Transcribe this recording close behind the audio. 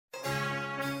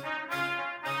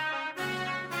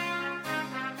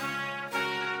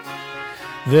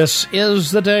This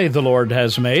is the day the Lord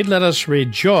has made. Let us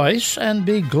rejoice and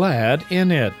be glad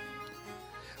in it.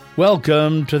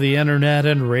 Welcome to the internet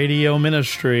and radio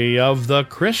ministry of the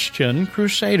Christian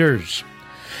Crusaders.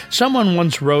 Someone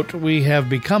once wrote, "We have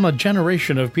become a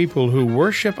generation of people who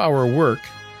worship our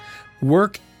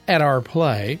work at our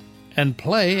play, and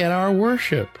play at our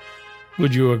worship."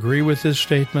 Would you agree with this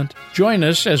statement? Join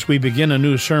us as we begin a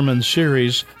new sermon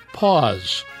series,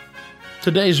 Pause.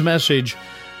 Today's message,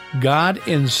 God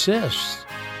Insists.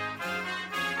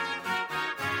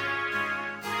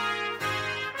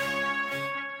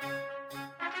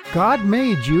 God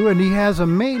made you, and He has a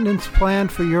maintenance plan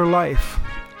for your life.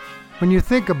 When you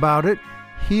think about it,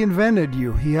 He invented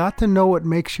you. He ought to know what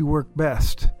makes you work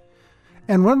best.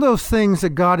 And one of those things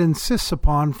that God insists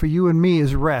upon for you and me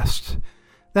is rest.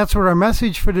 That's what our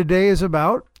message for today is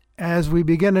about as we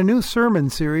begin a new sermon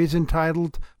series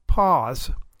entitled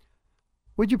Pause.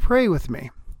 Would you pray with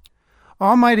me?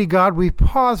 Almighty God, we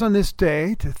pause on this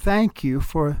day to thank you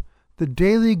for the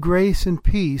daily grace and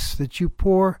peace that you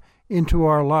pour into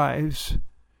our lives.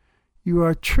 You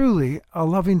are truly a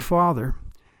loving Father,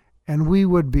 and we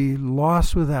would be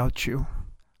lost without you.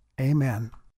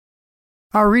 Amen.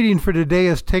 Our reading for today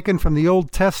is taken from the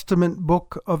Old Testament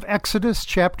book of Exodus,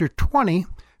 chapter 20,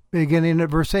 beginning at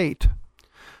verse 8.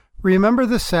 Remember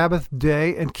the Sabbath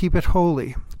day and keep it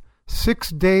holy. 6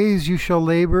 days you shall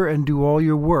labor and do all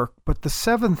your work, but the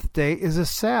seventh day is a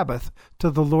Sabbath to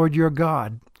the Lord your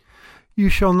God. You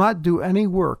shall not do any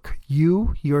work,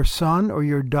 you, your son or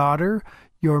your daughter,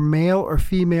 your male or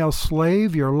female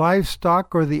slave, your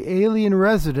livestock, or the alien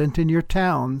resident in your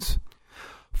towns.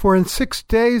 For in 6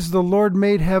 days the Lord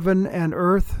made heaven and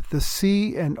earth, the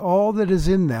sea, and all that is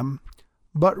in them,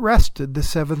 but rested the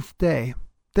seventh day.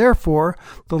 Therefore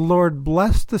the Lord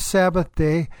blessed the Sabbath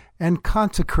day and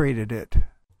consecrated it.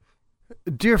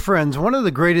 Dear friends, one of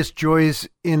the greatest joys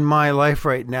in my life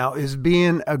right now is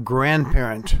being a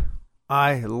grandparent.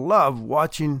 I love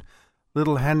watching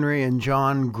little Henry and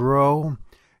John grow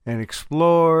and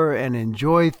explore and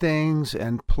enjoy things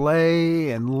and play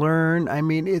and learn. I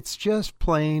mean, it's just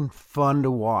plain fun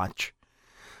to watch.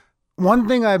 One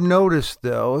thing I've noticed,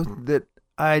 though, that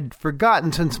I'd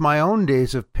forgotten since my own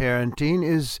days of parenting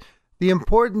is the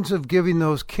importance of giving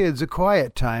those kids a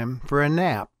quiet time for a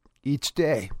nap each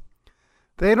day.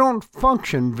 They don't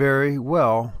function very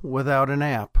well without a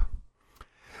nap.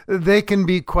 They can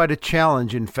be quite a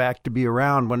challenge, in fact, to be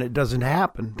around when it doesn't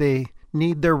happen. They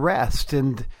need their rest,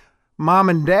 and Mom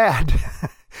and Dad,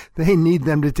 they need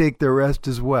them to take their rest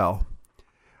as well.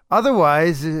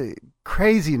 Otherwise,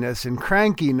 craziness and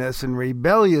crankiness and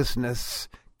rebelliousness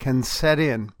can set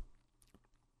in.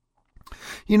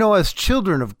 You know, as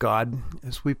children of God,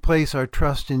 as we place our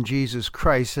trust in Jesus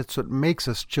Christ, that's what makes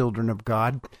us children of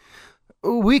God,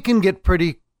 we can get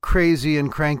pretty crazy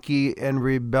and cranky and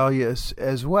rebellious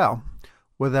as well,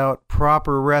 without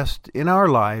proper rest in our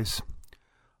lives.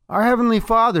 Our Heavenly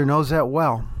Father knows that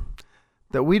well,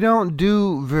 that we don't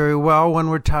do very well when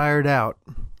we're tired out.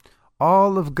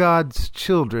 All of God's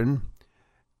children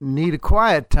need a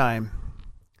quiet time.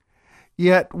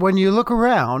 Yet, when you look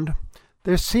around,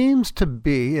 there seems to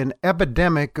be an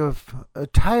epidemic of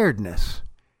tiredness.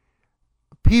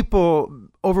 People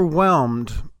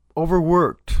overwhelmed,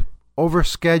 overworked,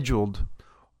 overscheduled,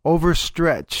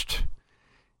 overstretched.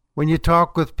 When you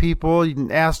talk with people, you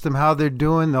can ask them how they're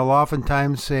doing, they'll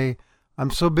oftentimes say,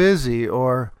 "I'm so busy,"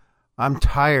 or "I'm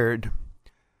tired."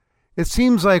 It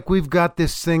seems like we've got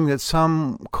this thing that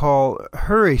some call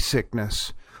hurry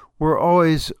sickness. We're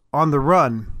always on the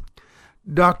run.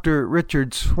 Dr.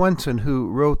 Richard Swenson, who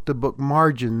wrote the book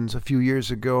Margins a few years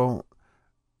ago,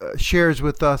 shares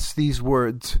with us these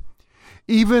words.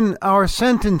 Even our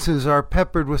sentences are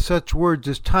peppered with such words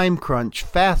as time crunch,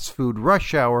 fast food,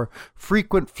 rush hour,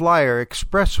 frequent flyer,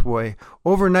 expressway,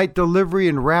 overnight delivery,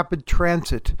 and rapid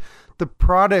transit. The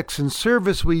products and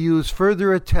service we use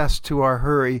further attest to our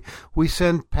hurry. We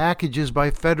send packages by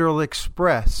Federal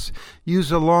Express,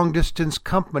 use a long-distance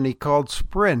company called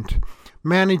Sprint,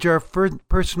 manage our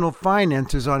personal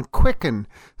finances on Quicken,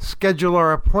 schedule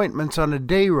our appointments on a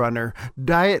day runner,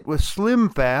 diet with Slim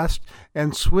Fast,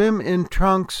 and swim in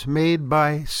trunks made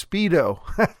by Speedo.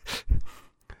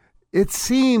 It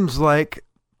seems like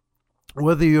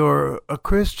whether you're a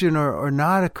Christian or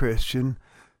not a Christian,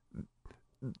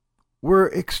 we're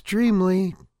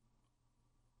extremely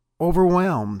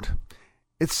overwhelmed.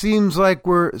 It seems like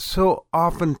we're so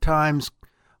oftentimes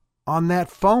on that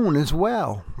phone as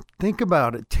well. Think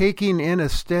about it, taking in a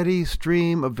steady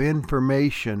stream of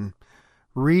information,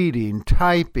 reading,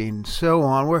 typing, so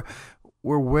on.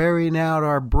 We're wearing out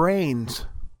our brains.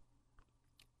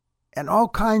 And all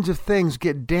kinds of things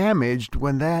get damaged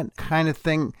when that kind of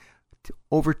thing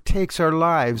overtakes our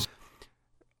lives.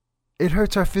 It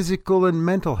hurts our physical and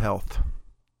mental health,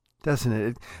 doesn't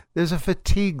it? There's a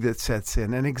fatigue that sets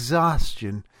in, an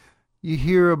exhaustion. You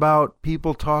hear about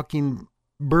people talking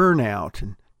burnout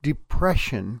and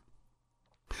depression.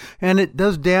 And it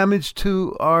does damage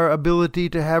to our ability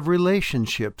to have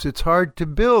relationships. It's hard to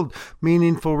build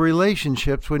meaningful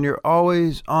relationships when you're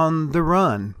always on the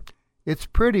run. It's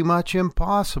pretty much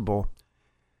impossible.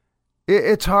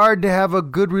 It's hard to have a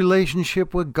good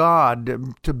relationship with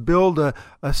God, to build a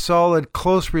solid,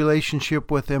 close relationship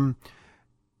with Him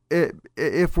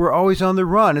if we're always on the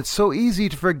run. It's so easy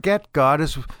to forget God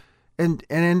and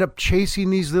end up chasing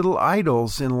these little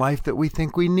idols in life that we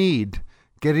think we need,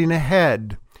 getting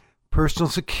ahead, personal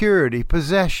security,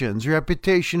 possessions,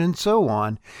 reputation, and so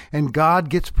on. And God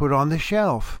gets put on the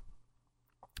shelf.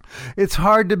 It's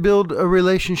hard to build a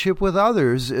relationship with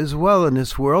others as well in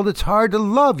this world. It's hard to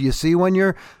love, you see, when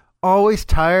you're always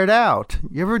tired out.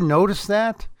 You ever notice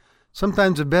that?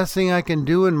 Sometimes the best thing I can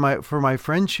do for my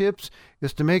friendships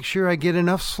is to make sure I get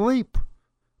enough sleep.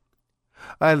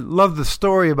 I love the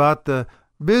story about the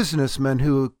businessman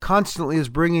who constantly is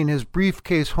bringing his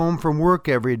briefcase home from work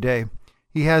every day.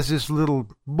 He has this little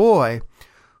boy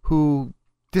who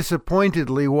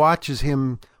disappointedly watches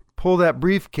him pull that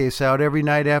briefcase out every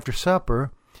night after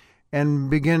supper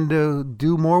and begin to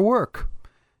do more work.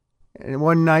 And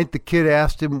one night the kid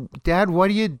asked him, "Dad, why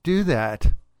do you do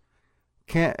that?"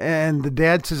 And the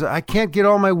dad says, "I can't get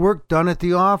all my work done at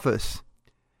the office."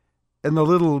 And the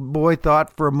little boy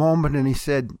thought for a moment and he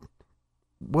said,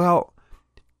 "Well,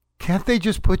 can't they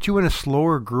just put you in a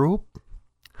slower group?"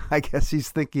 I guess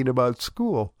he's thinking about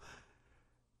school.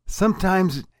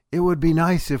 Sometimes it would be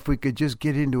nice if we could just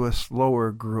get into a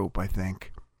slower group, I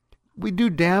think. We do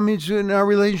damage in our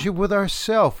relationship with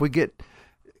ourselves. We get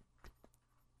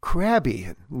crabby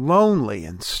and lonely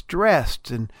and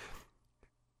stressed. And,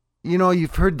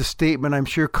 you've heard the statement, I'm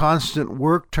sure, constant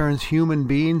work turns human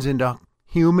beings into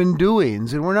human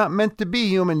doings. And we're not meant to be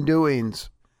human doings.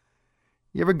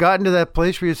 You ever gotten to that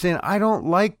place where you're saying, I don't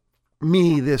like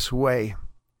me this way.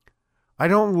 I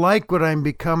don't like what I'm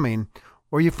becoming.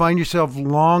 Or you find yourself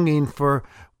longing for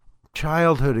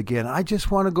childhood again. I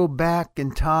just want to go back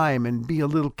in time and be a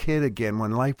little kid again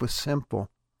when life was simple.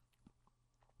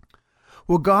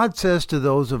 Well, God says to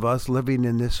those of us living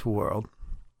in this world,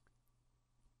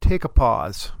 take a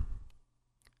pause.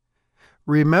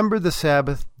 Remember the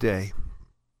Sabbath day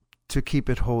to keep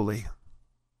it holy.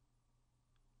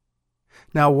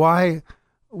 Now, why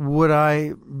would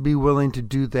I be willing to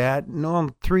do that?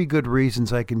 No, 3 good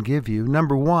reasons I can give you.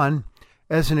 Number 1,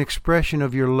 as an expression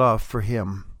of your love for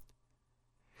Him.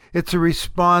 It's a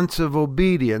response of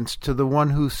obedience to the one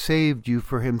who saved you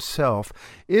for Himself.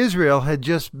 Israel had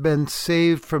just been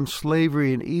saved from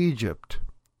slavery in Egypt.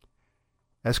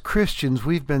 As Christians,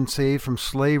 we've been saved from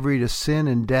slavery to sin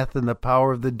and death and the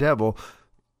power of the devil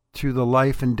through the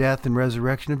life and death and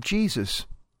resurrection of Jesus.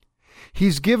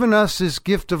 He's given us this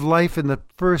gift of life in the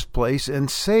first place and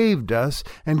saved us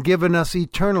and given us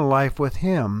eternal life with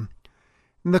Him.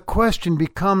 And the question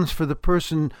becomes for the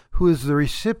person who is the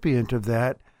recipient of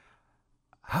that,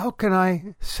 how can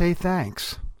I say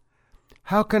thanks?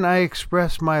 How can I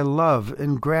express my love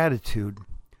and gratitude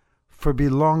for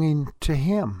belonging to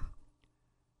Him?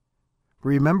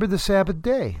 Remember the Sabbath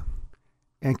day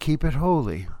and keep it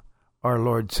holy, our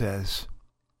Lord says.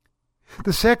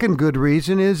 The second good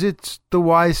reason is it's the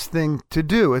wise thing to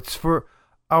do. It's for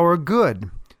our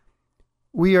good.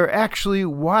 We are actually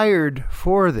wired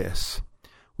for this.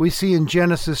 We see in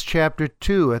Genesis chapter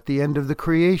 2 at the end of the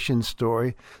creation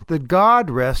story that God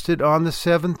rested on the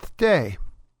 7th day.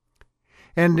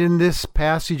 And in this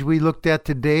passage we looked at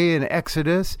today in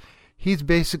Exodus, He's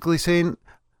basically saying,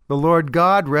 the Lord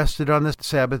God rested on the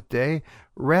Sabbath day.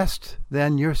 Rest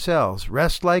then yourselves.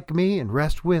 Rest like me and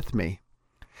rest with me.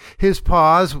 His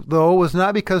pause, though, was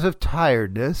not because of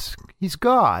tiredness. He's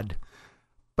God.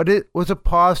 But it was a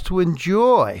pause to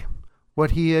enjoy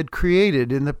what He had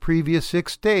created in the previous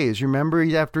 6 days. Remember,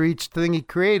 after each thing He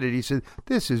created, He said,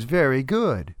 this is very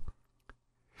good.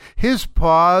 His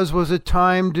pause was a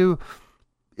time to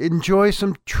enjoy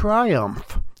some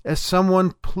triumph as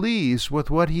someone pleased with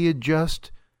what He had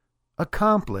just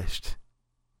accomplished.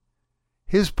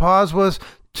 His pause was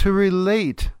to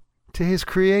relate to His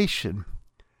creation,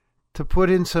 to put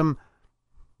in some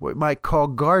what we might call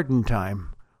garden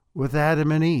time with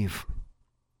Adam and Eve.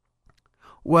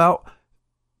 Well,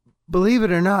 believe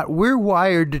it or not, we're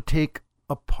wired to take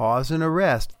a pause and a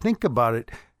rest. Think about it.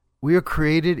 We are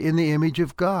created in the image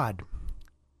of God.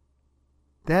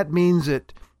 That means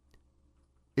that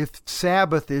if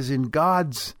Sabbath is in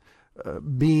God's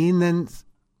being, then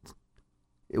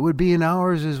it would be in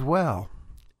ours as well.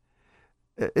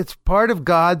 It's part of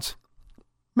God's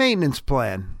maintenance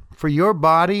plan for your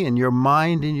body and your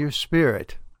mind and your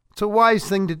spirit. It's a wise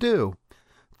thing to do.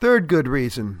 Third good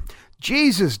reason,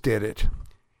 Jesus did it.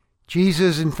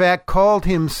 Jesus, in fact, called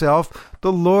himself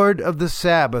the Lord of the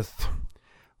Sabbath.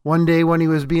 One day when he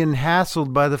was being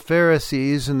hassled by the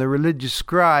Pharisees and the religious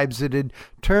scribes that had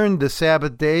turned the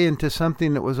Sabbath day into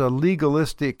something that was a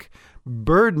legalistic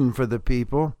burden for the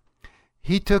people,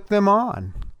 he took them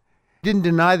on. He didn't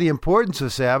deny the importance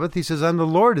of Sabbath. He says, I'm the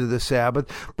Lord of the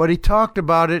Sabbath. But he talked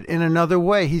about it in another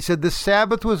way. He said the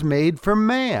Sabbath was made for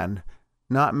man,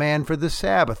 not man for the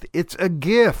Sabbath. It's a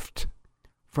gift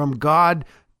from God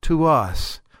to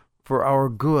us for our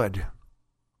good.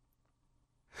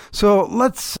 So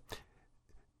let's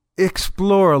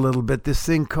explore a little bit this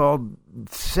thing called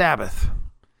Sabbath.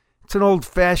 It's an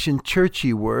old-fashioned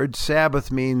churchy word.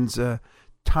 Sabbath means a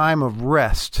time of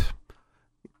rest,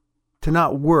 to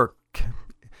not work.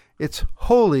 It's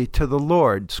holy to the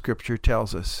Lord, Scripture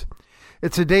tells us.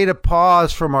 It's a day to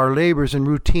pause from our labors and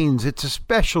routines. It's a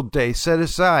special day set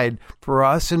aside for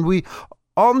us, and we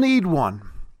all need one.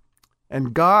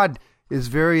 And God is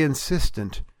very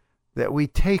insistent that we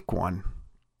take one.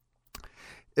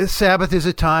 This Sabbath is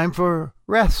a time for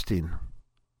resting.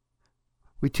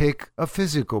 We take a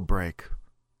physical break,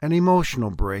 an emotional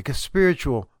break, a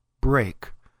spiritual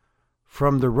break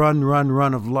from the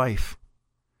run of life.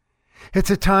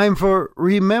 It's a time for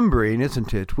remembering,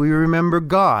 isn't it? We remember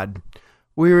God.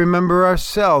 We remember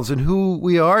ourselves and who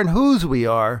we are and whose we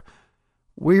are.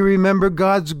 We remember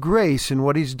God's grace and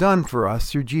what he's done for us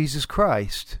through Jesus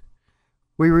Christ.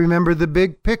 We remember the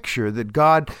big picture that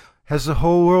God has the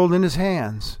whole world in his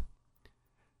hands.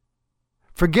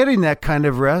 Forgetting that kind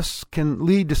of rest can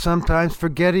lead to sometimes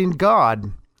forgetting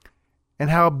God and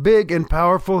how big and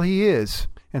powerful he is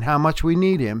and how much we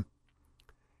need him.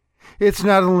 It's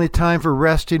not only time for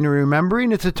resting and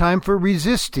remembering, it's a time for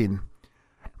resisting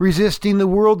the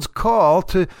world's call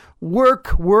to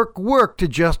work to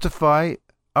justify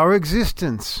our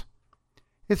existence.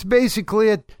 It's basically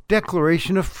a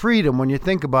declaration of freedom when you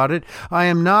think about it. I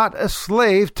am not a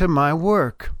slave to my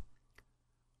work.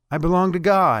 I belong to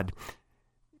God.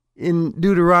 In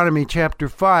Deuteronomy chapter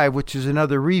 5, which is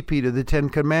another repeat of the Ten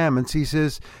Commandments, he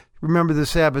says, remember the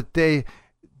Sabbath day,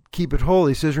 keep it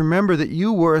holy. He says, remember that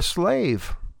you were a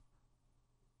slave.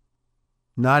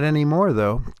 Not anymore,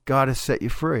 though. God has set you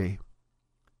free.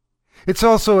 It's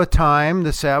also a time,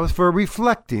 the Sabbath, for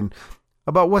reflecting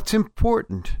about what's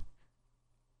important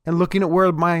and looking at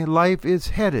where my life is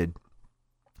headed.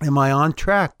 Am I on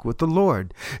track with the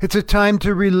Lord? It's a time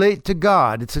to relate to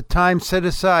God. It's a time set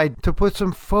aside to put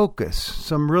some focus,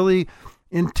 some really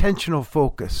intentional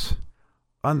focus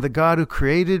on the God who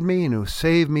created me and who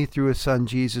saved me through his Son,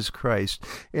 Jesus Christ.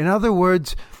 In other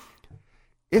words,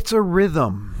 it's a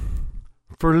rhythm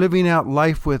for living out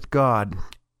life with God.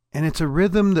 And it's a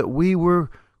rhythm that we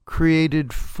were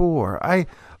created for. I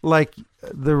like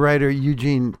the writer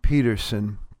Eugene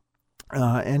Peterson,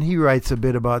 and he writes a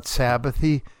bit about Sabbath.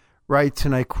 He writes,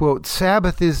 and I quote,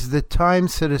 Sabbath is the time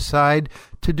set aside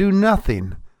to do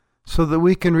nothing so that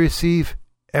we can receive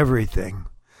everything.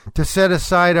 To set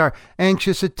aside our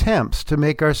anxious attempts to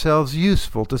make ourselves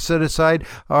useful, to set aside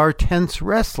our tense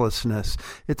restlessness.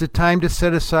 It's a time to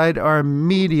set aside our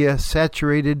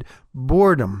media-saturated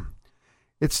boredom.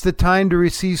 It's the time to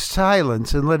receive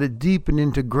silence and let it deepen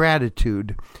into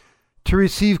gratitude, to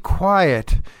receive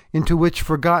quiet into which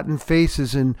forgotten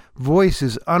faces and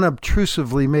voices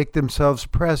unobtrusively make themselves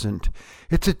present.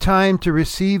 It's a time to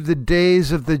receive the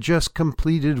days of the just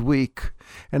completed week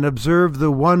and observe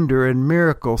the wonder and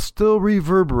miracle still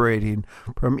reverberating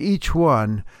from each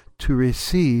one to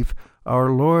receive our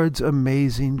Lord's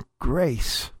amazing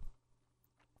grace.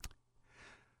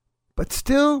 But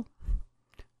still,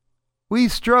 we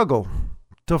struggle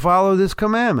to follow this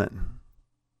commandment.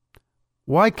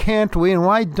 Why can't we and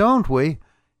why don't we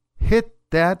hit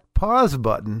that pause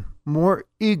button more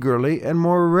eagerly and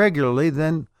more regularly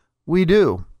than we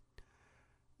do?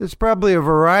 There's probably a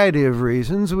variety of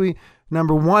reasons. We,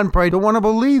 number one, probably don't want to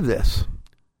believe this.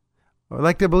 I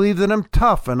like to believe that I'm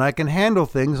tough and I can handle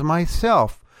things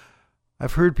myself.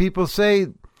 I've heard people say,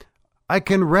 I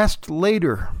can rest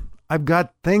later. I've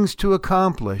got things to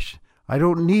accomplish. I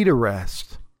don't need a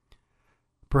rest.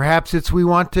 Perhaps it's we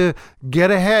want to get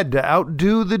ahead, to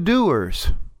outdo the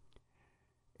doers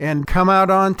and come out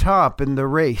on top in the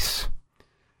race.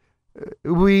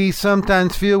 We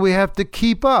sometimes feel we have to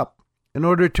keep up in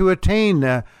order to attain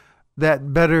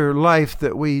that better life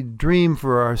that we dream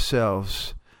for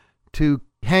ourselves, to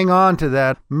hang on to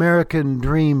that American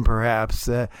dream, perhaps,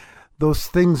 those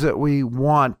things that we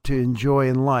want to enjoy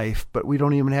in life, but we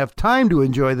don't even have time to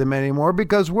enjoy them anymore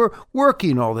because we're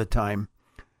working all the time.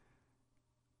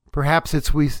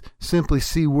 Perhaps we simply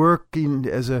see working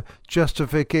as a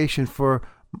justification for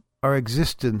our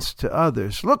existence to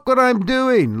others. Look what I'm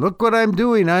doing. Look what I'm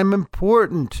doing. I'm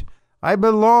important. I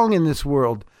belong in this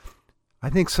world. I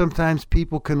think sometimes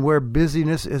people can wear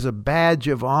busyness as a badge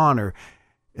of honor.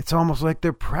 It's almost like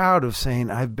they're proud of saying,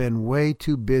 I've been way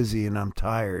too busy and I'm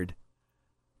tired.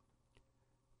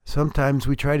 Sometimes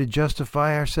we try to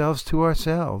justify ourselves to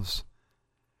ourselves.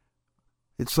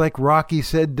 It's like Rocky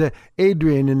said to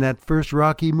Adrian in that first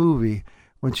Rocky movie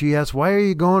when she asked, why are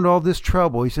you going to all this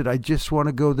trouble? He said, I just want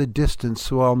to go the distance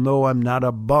so I'll know I'm not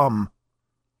a bum.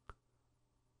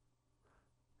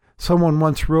 Someone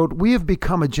once wrote, we have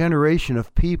become a generation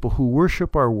of people who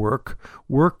worship our work,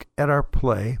 work at our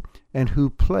play, and who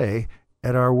play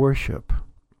at our worship.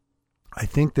 I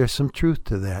think there's some truth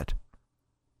to that.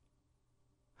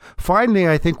 Finally,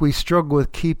 I think we struggle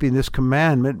with keeping this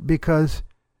commandment because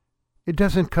it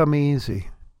doesn't come easy.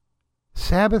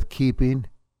 Sabbath keeping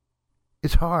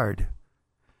is hard.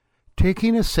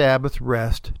 Taking a Sabbath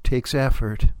rest takes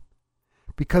effort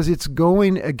because it's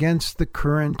going against the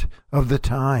current of the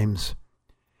times.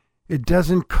 It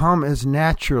doesn't come as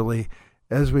naturally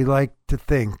as we like to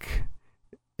think.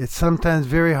 It's sometimes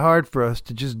very hard for us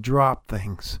to just drop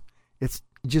things. You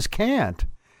just can't.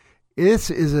 This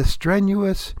is a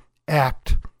strenuous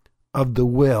act of the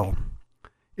will.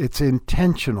 It's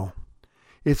intentional.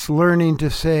 It's learning to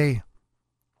say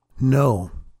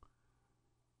no.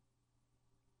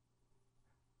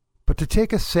 But to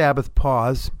take a Sabbath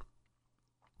pause,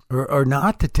 or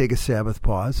not to take a Sabbath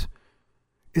pause,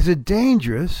 is a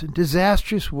dangerous and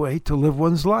disastrous way to live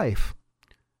one's life.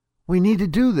 We need to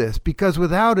do this because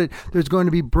without it, there's going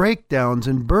to be breakdowns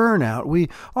and burnout. We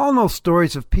all know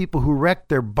stories of people who wrecked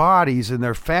their bodies and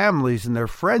their families and their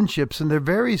friendships and their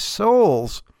very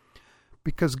souls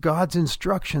because God's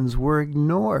instructions were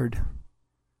ignored.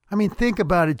 I mean, think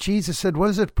about it. Jesus said, what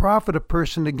does it profit a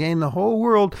person to gain the whole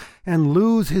world and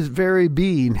lose his very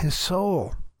being, his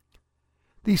soul?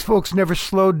 These folks never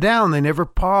slowed down. They never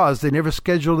paused. They never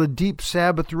scheduled a deep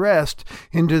Sabbath rest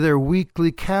into their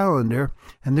weekly calendar,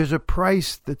 and there's a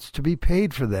price that's to be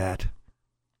paid for that.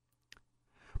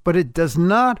 But it does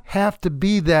not have to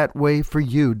be that way for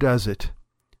you, does it?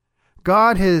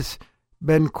 God has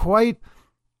been quite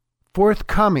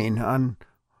forthcoming on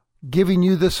giving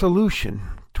you the solution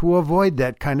to avoid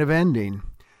that kind of ending.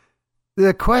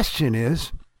 The question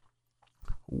is,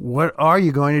 what are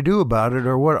you going to do about it,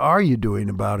 or what are you doing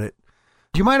about it?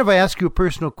 Do you mind if I ask you a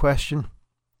personal question?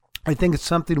 I think it's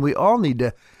something we all need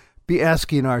to be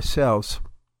asking ourselves.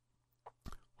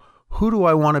 Who do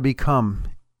I want to become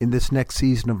in this next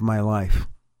season of my life?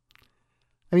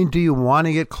 I mean, do you want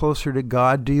to get closer to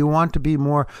God? Do you want to be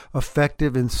more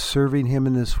effective in serving Him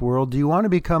in this world? Do you want to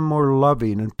become more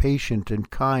loving and patient and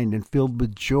kind and filled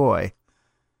with joy?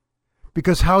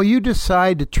 Because how you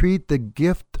decide to treat the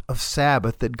gift of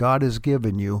Sabbath that God has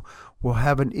given you will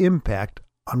have an impact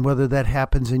on whether that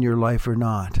happens in your life or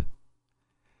not.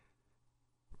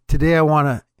 Today I want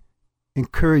to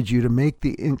encourage you to make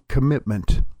the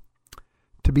commitment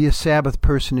to be a Sabbath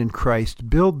person in Christ.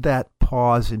 Build that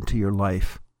pause into your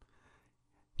life.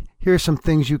 Here are some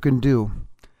things you can do.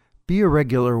 Be a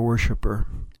regular worshiper.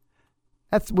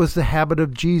 That was the habit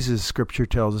of Jesus, Scripture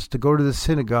tells us, to go to the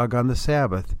synagogue on the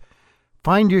Sabbath.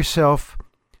 Find yourself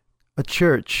a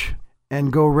church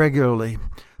and go regularly.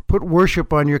 Put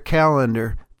worship on your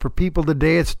calendar. For people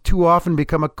today, it's too often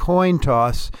become a coin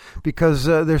toss because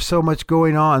there's so much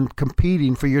going on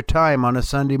competing for your time on a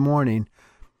Sunday morning.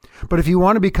 But if you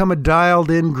want to become a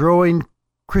dialed-in, growing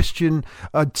Christian,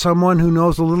 someone who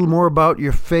knows a little more about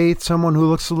your faith, someone who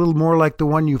looks a little more like the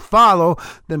one you follow,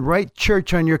 then write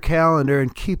church on your calendar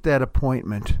and keep that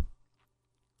appointment.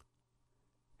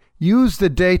 Use the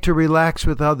day to relax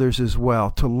with others as well,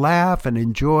 to laugh and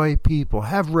enjoy people,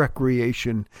 have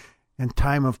recreation and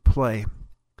time of play.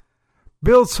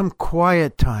 Build some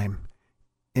quiet time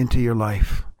into your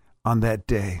life on that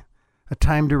day, a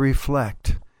time to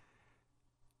reflect.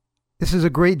 This is a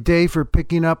great day for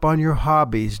picking up on your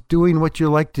hobbies, doing what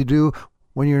you like to do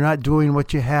when you're not doing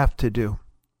what you have to do.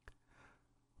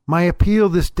 My appeal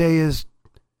this day is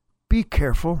be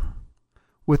careful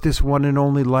with this one and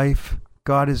only life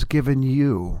God has given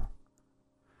you.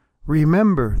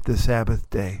 Remember the Sabbath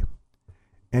day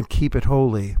and keep it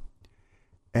holy,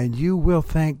 and you will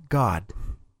thank God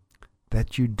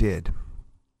that you did.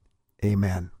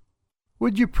 Amen.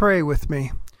 Would you pray with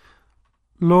me?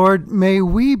 Lord, may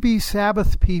we be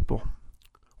Sabbath people,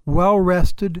 well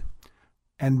rested,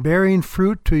 and bearing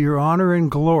fruit to your honor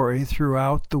and glory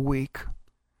throughout the week.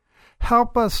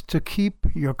 Help us to keep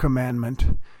your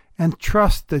commandment and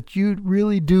trust that you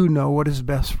really do know what is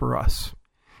best for us.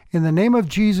 In the name of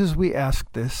Jesus we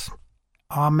ask this.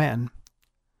 Amen.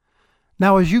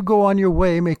 Now as you go on your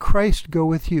way, may Christ go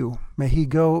with you. May he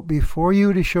go before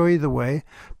you to show you the way,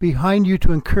 behind you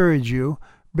to encourage you,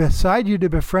 beside you to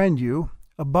befriend you,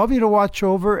 above you to watch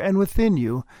over, and within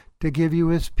you to give you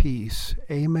his peace.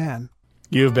 Amen.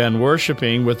 You've been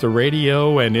worshiping with the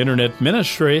radio and internet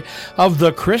ministry of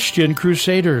the Christian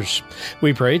Crusaders.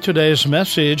 We pray today's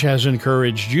message has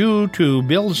encouraged you to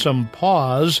build some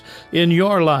pause in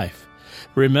your life.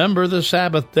 Remember the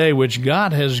Sabbath day which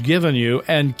God has given you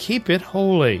and keep it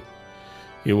holy.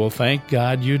 You will thank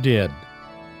God you did.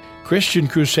 Christian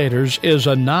Crusaders is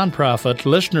a nonprofit,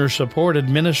 listener-supported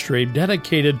ministry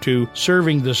dedicated to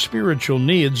serving the spiritual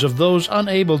needs of those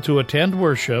unable to attend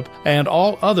worship and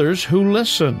all others who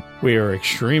listen. We are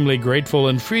extremely grateful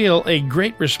and feel a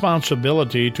great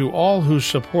responsibility to all who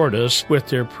support us with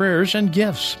their prayers and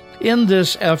gifts. In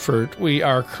this effort, we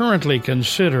are currently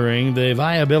considering the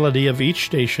viability of each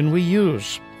station we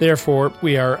use. Therefore,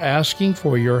 we are asking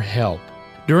for your help.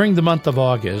 During the month of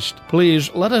August,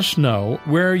 please let us know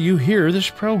where you hear this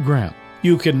program.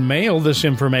 You can mail this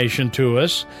information to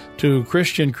us to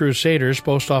Christian Crusaders,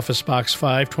 Post Office Box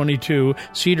 522,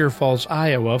 Cedar Falls,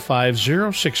 Iowa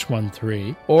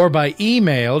 50613, or by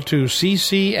email to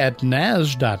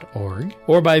cc@naz.org,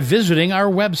 or by visiting our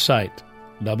website,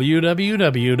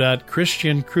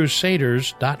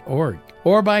 www.christiancrusaders.org,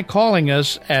 or by calling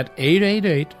us at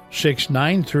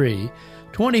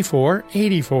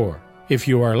 888-693-2484. If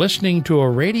you are listening to a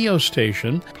radio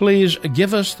station, please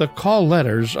give us the call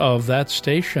letters of that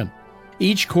station.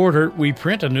 Each quarter, we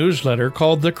print a newsletter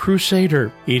called The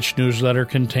Crusader. Each newsletter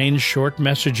contains short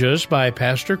messages by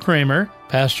Pastor Kramer,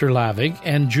 Pastor Lavig,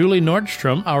 and Julie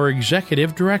Nordstrom, our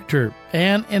executive director,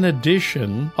 and in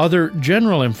addition, other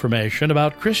general information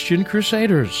about Christian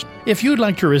Crusaders. If you'd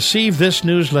like to receive this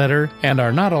newsletter and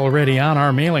are not already on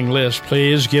our mailing list,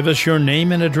 please give us your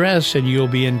name and address, and you'll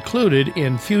be included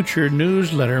in future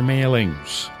newsletter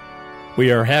mailings. We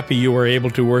are happy you were able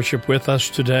to worship with us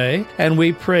today, and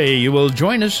we pray you will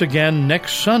join us again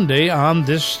next Sunday on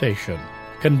this station.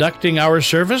 Conducting our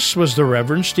service was the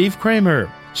Reverend Steve Kramer,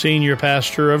 Senior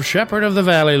Pastor of Shepherd of the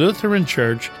Valley Lutheran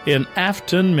Church in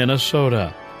Afton,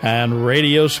 Minnesota, and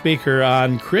radio speaker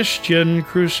on Christian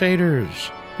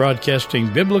Crusaders, broadcasting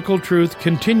biblical truth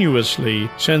continuously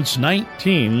since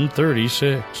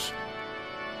 1936.